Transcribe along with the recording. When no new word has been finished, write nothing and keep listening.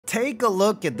Take a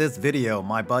look at this video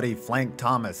my buddy Flank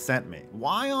Thomas sent me.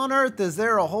 Why on earth is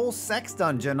there a whole sex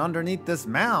dungeon underneath this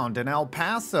mound in El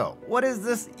Paso? What is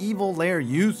this evil lair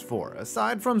used for,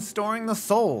 aside from storing the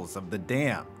souls of the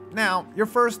damned? Now, your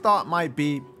first thought might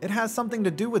be, it has something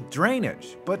to do with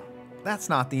drainage, but that's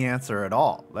not the answer at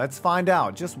all. Let's find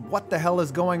out just what the hell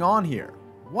is going on here.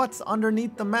 What's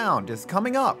underneath the mound is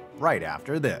coming up right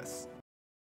after this.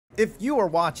 If you are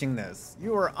watching this,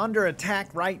 you are under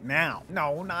attack right now.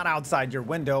 No, not outside your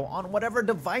window, on whatever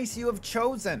device you have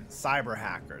chosen. Cyber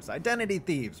hackers, identity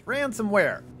thieves,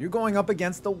 ransomware. You're going up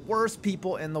against the worst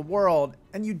people in the world,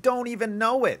 and you don't even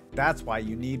know it. That's why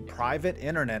you need private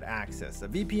internet access, a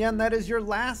VPN that is your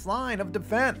last line of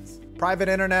defense. Private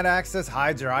internet access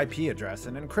hides your IP address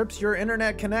and encrypts your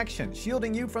internet connection,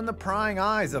 shielding you from the prying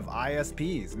eyes of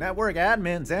ISPs, network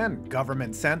admins, and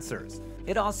government censors.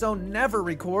 It also never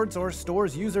records or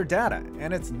stores user data,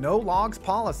 and its no logs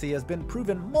policy has been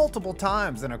proven multiple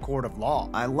times in a court of law.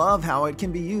 I love how it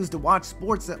can be used to watch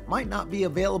sports that might not be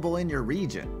available in your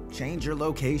region, change your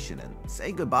location, and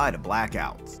say goodbye to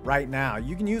blackouts. Right now,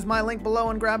 you can use my link below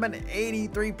and grab an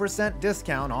 83%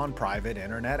 discount on private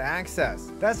internet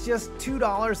access. That's just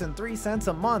 $2.03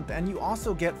 a month, and you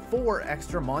also get 4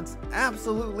 extra months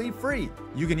absolutely free.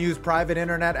 You can use private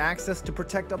internet access to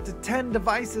protect up to 10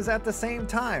 devices at the same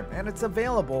time, and it's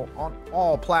available on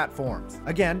all platforms.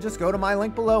 Again, just go to my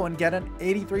link below and get an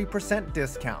 83%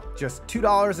 discount. Just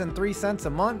 $2.03 a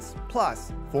month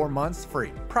plus 4 months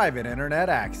free. Private internet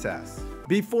access.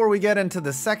 Before we get into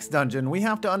the sex dungeon, we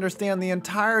have to understand the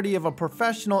entirety of a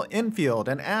professional infield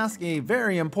and ask a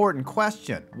very important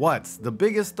question. What's the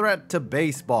biggest threat to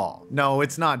baseball? No,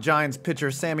 it's not Giants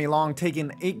pitcher Sammy Long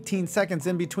taking 18 seconds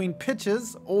in between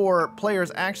pitches or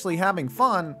players actually having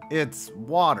fun. It's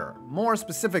water. More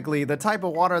specifically, the type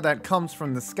of water that comes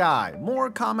from the sky, more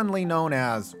commonly known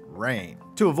as rain.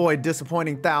 To avoid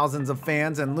disappointing thousands of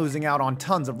fans and losing out on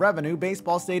tons of revenue,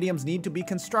 baseball stadiums need to be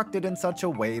constructed in such a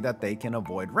way that they can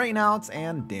avoid rainouts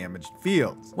and damaged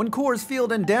fields. When Coors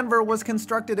Field in Denver was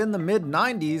constructed in the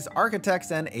mid-90s,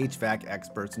 architects and HVAC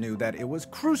experts knew that it was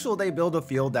crucial they build a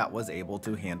field that was able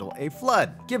to handle a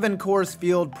flood, given Coors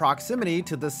Field proximity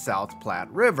to the South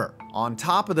Platte River. On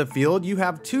top of the field, you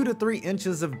have 2 to 3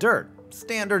 inches of dirt.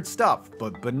 Standard stuff,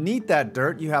 but beneath that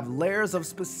dirt you have layers of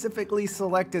specifically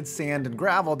selected sand and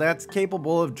gravel that's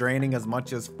capable of draining as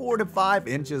much as 4 to 5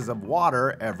 inches of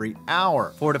water every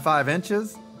hour. 4 to 5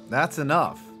 inches? That's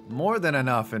enough. More than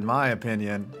enough in my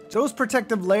opinion. Those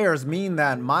protective layers mean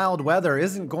that mild weather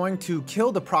isn't going to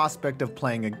kill the prospect of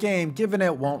playing a game, given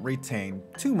it won't retain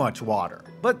too much water.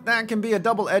 But that can be a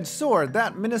double-edged sword.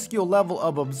 That minuscule level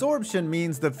of absorption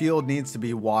means the field needs to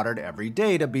be watered every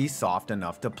day to be soft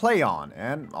enough to play on,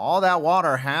 and all that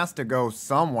water has to go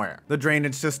somewhere. The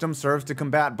drainage system serves to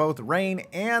combat both rain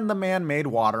and the man-made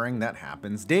watering that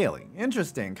happens daily.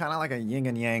 Interesting, kind of like a yin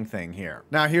and yang thing here.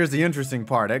 Now here's the interesting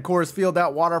part. At Coors Field,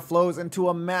 that water flows into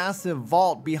a massive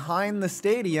vault behind the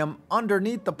stadium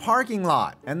underneath the parking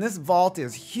lot. And this vault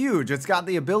is huge. It's got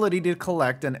the ability to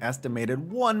collect an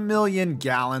estimated 1 million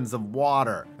gallons of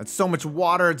water. That's so much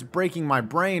water, it's breaking my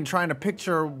brain trying to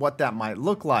picture what that might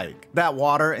look like. That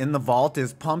water in the vault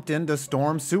is pumped into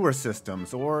storm sewer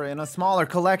systems, or in a smaller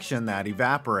collection that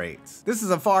evaporates. This is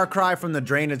a far cry from the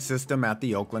drainage system at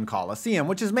the Oakland Coliseum,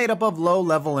 which is made up of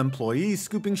low-level employees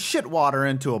scooping shit water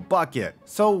into a bucket.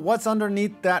 So what's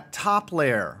underneath that top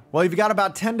layer? Well, you've got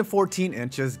about 10 to 14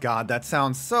 inches. God, that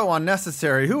sounds so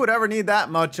unnecessary. Who would ever need that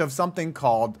much of something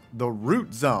called the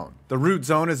root zone? The root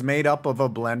zone is made up of a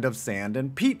blend of sand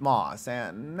and peat moss,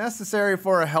 and necessary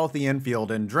for a healthy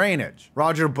infield and drainage.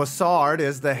 Roger Boussard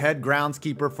is the head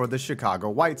groundskeeper for the Chicago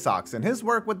White Sox, and his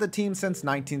work with the team since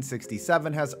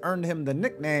 1967 has earned him the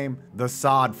nickname the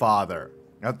Sod Father.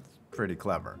 That's pretty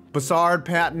clever. Boussard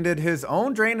patented his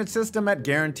own drainage system at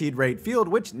Guaranteed Rate Field,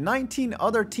 which 19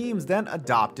 other teams then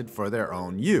adopted for their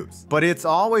own use. But it's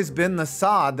always been the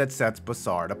sod that sets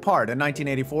Boussard apart. In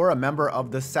 1984, a member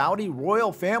of the Saudi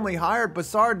royal family hired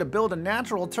Boussard to build a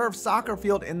natural turf soccer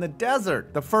field in the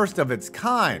desert, the first of its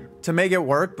kind. To make it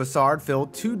work, Boussard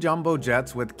filled 2 jumbo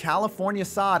jets with California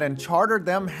sod and chartered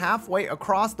them halfway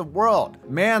across the world.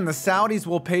 Man, the Saudis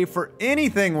will pay for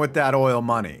anything with that oil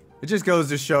money. It just goes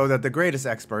to show that the greatest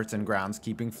experts in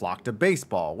groundskeeping flock to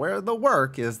baseball, where the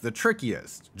work is the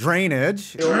trickiest.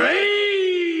 Drainage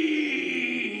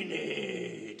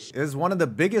which is one of the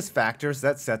biggest factors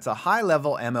that sets a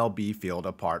high-level MLB field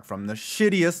apart from the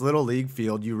shittiest little league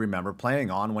field you remember playing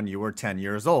on when you were 10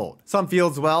 years old. Some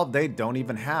fields, well, they don't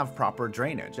even have proper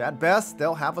drainage. At best,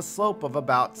 they'll have a slope of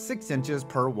about 6 inches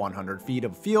per 100 feet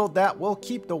of field that will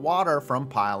keep the water from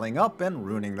piling up and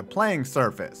ruining the playing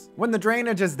surface. When the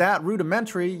drainage is that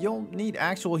rudimentary, you'll need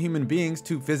actual human beings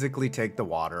to physically take the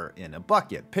water in a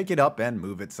bucket, pick it up, and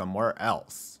move it somewhere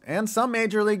else. And some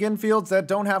major league infields that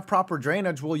don't have proper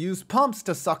drainage will use pumps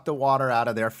to suck the water out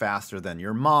of there faster than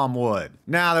your mom would.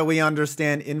 Now that we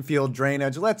understand infield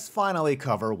drainage, let's finally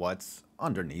cover what's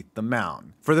underneath the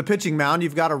mound. For the pitching mound,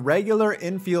 you've got a regular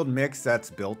infield mix that's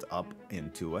built up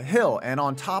into a hill, and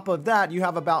on top of that you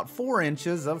have about 4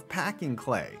 inches of packing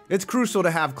clay. It's crucial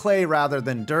to have clay rather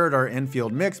than dirt or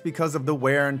infield mix because of the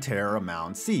wear and tear a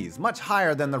mound sees, much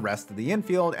higher than the rest of the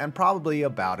infield and probably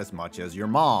about as much as your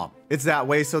mom. It's that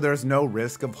way so there's no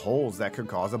risk of holes that could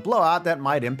cause a blowout that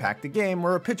might impact the game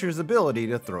or a pitcher's ability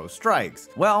to throw strikes.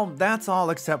 Well, that's all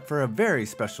except for a very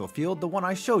special field, the one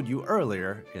I showed you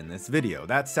earlier in this video.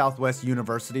 That's Southwest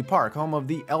University Park, home of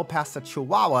the El Paso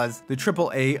Chihuahuas, the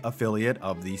AAA affiliate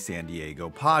of the San Diego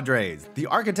Padres. The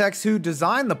architects who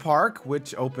designed the park,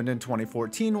 which opened in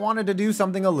 2014, wanted to do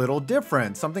something a little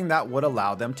different, something that would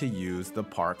allow them to use the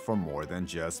park for more than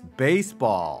just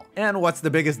baseball. And what's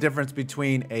the biggest difference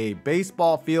between a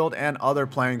baseball field and other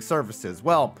playing surfaces?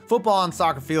 Well, football and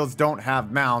soccer fields don't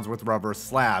have mounds with rubber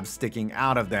slabs sticking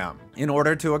out of them. In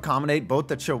order to accommodate both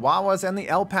the Chihuahuas and the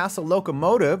El Paso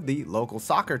Locomotive, the local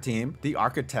soccer team, the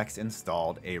architects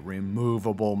installed a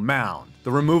removable mound.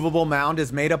 The removable mound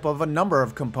is made up of a number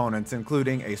of components,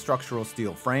 including a structural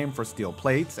steel frame for steel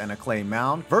plates and a clay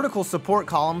mound, vertical support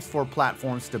columns for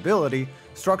platform stability,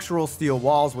 structural steel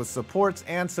walls with supports,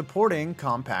 and supporting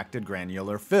compacted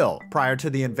granular fill. Prior to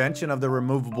the invention of the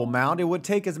removable mound, it would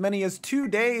take as many as 2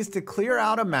 days to clear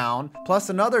out a mound, plus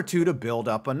another 2 to build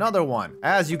up another one.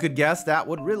 As you could guess, that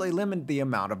would really limit the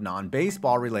amount of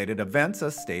non-baseball related events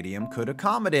a stadium could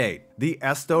accommodate. The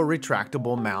Esto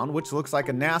retractable mound, which looks like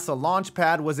a NASA launch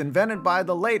pad, was invented by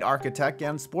the late architect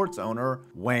and sports owner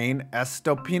Wayne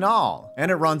Estopinal,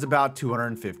 and it runs about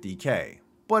 $250K.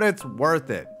 But it's worth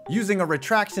it. Using a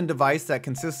retraction device that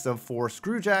consists of 4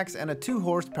 screw jacks and a 2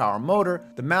 horsepower motor,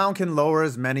 the mound can lower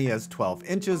as many as 12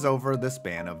 inches over the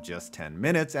span of just 10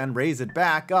 minutes and raise it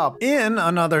back up in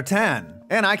another 10.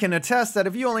 And I can attest that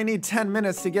if you only need 10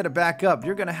 minutes to get it back up,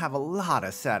 you're gonna have a lot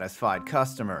of satisfied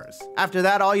customers. After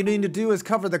that, all you need to do is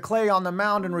cover the clay on the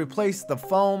mound and replace the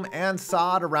foam and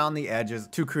sod around the edges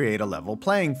to create a level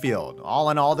playing field. All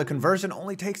in all, the conversion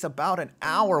only takes about an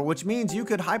hour, which means you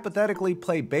could hypothetically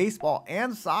play baseball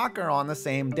and soccer on the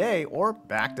same day or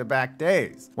back-to-back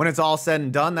days. When it's all said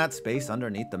and done, that space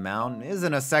underneath the mound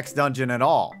isn't a sex dungeon at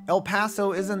all. El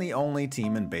Paso isn't the only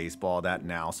team in baseball that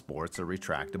now sports a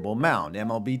retractable mound.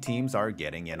 MLB teams are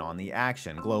getting in on the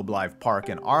action. Globe Life Park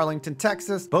in Arlington,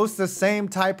 Texas boasts the same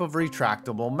type of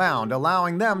retractable mound,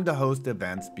 allowing them to host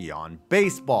events beyond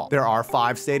baseball. There are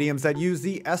 5 stadiums that use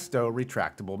the Esto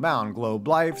retractable mound: Globe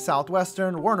Life,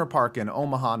 Southwestern, Werner Park in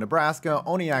Omaha, Nebraska,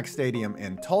 Oniak Stadium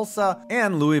in Tulsa,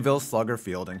 and Louisville Slugger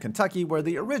Field in Kentucky, where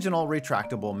the original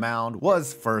retractable mound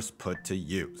was first put to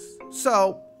use.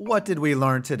 So, what did we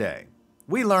learn today?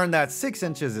 We learned that 6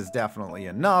 inches is definitely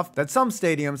enough, that some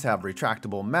stadiums have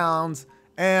retractable mounds,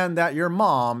 and that your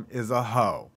mom is a hoe.